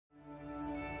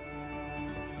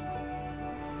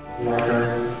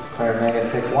Claire, Megan,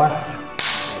 take one.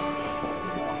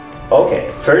 Okay,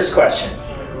 first question.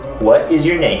 What is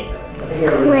your name?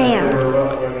 Claire.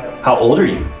 How old are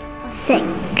you? 6.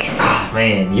 Oh,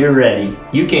 man, you're ready.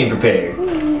 You came prepared.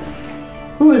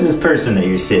 Who is this person that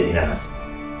you're sitting on?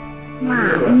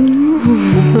 Mom.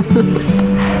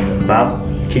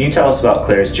 Mom, can you tell us about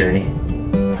Claire's journey?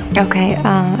 Okay,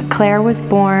 Claire was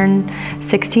born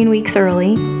 16 weeks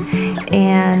early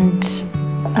and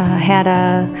had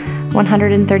a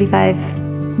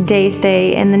 135-day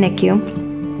stay in the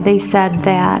NICU. They said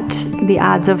that the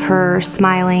odds of her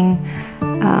smiling,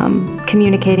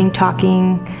 communicating,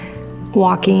 talking,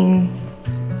 walking,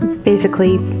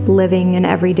 basically living an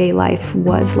everyday life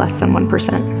was less than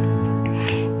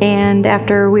 1%. And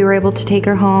after we were able to take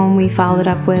her home, we followed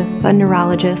up with a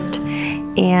neurologist,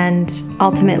 and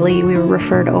ultimately we were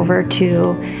referred over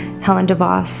to Helen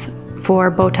DeVos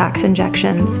for Botox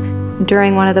injections.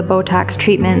 During one of the Botox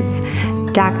treatments,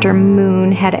 Dr.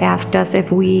 Moon had asked us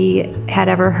if we had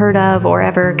ever heard of or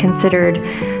ever considered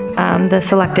the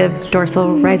selective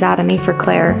dorsal rhizotomy for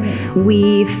Claire.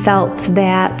 We felt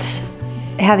that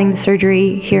having the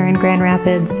surgery here in Grand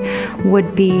Rapids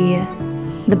would be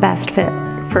the best fit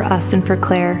for us and for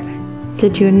Claire.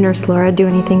 Did you and Nurse Laura do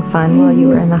anything fun while you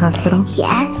were in the hospital?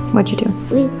 Yeah. What'd you do?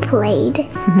 We played.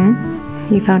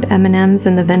 You found M&Ms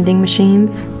in the vending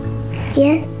machines.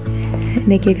 Yeah.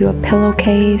 They gave you a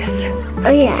pillowcase. Oh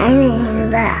yeah, I remember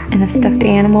that. And a stuffed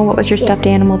animal. What was your stuffed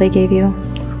animal they gave you?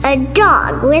 A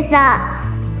dog with a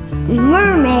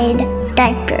mermaid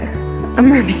diaper. A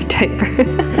mermaid diaper.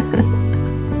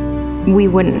 We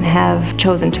wouldn't have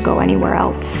chosen to go anywhere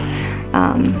else.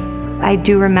 I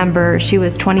do remember she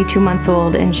was 22 months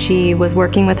old and she was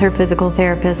working with her physical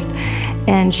therapist,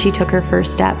 and she took her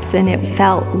first steps, and it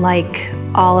felt like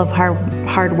all of her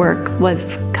hard work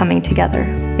was coming together.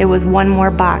 It was one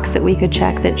more box that we could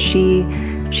check that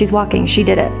she's walking. She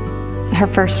did it. Her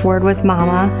first word was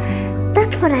mama.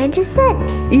 That's what I just said.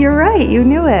 You're right, you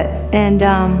knew it. And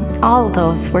all of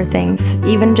those were things,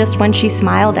 even just when she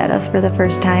smiled at us for the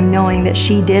first time, knowing that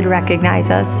she did recognize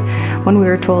us when we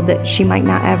were told that she might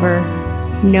not ever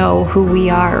know who we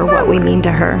are or what we mean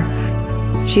to her.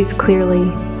 She's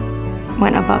clearly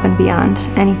went above and beyond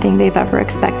anything they've ever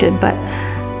expected, but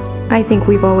I think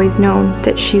we've always known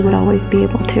that she would always be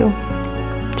able to.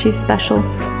 She's special.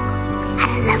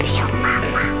 I love you,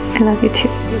 Mama. I love you too.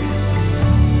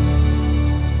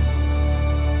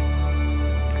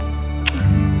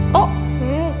 Oh!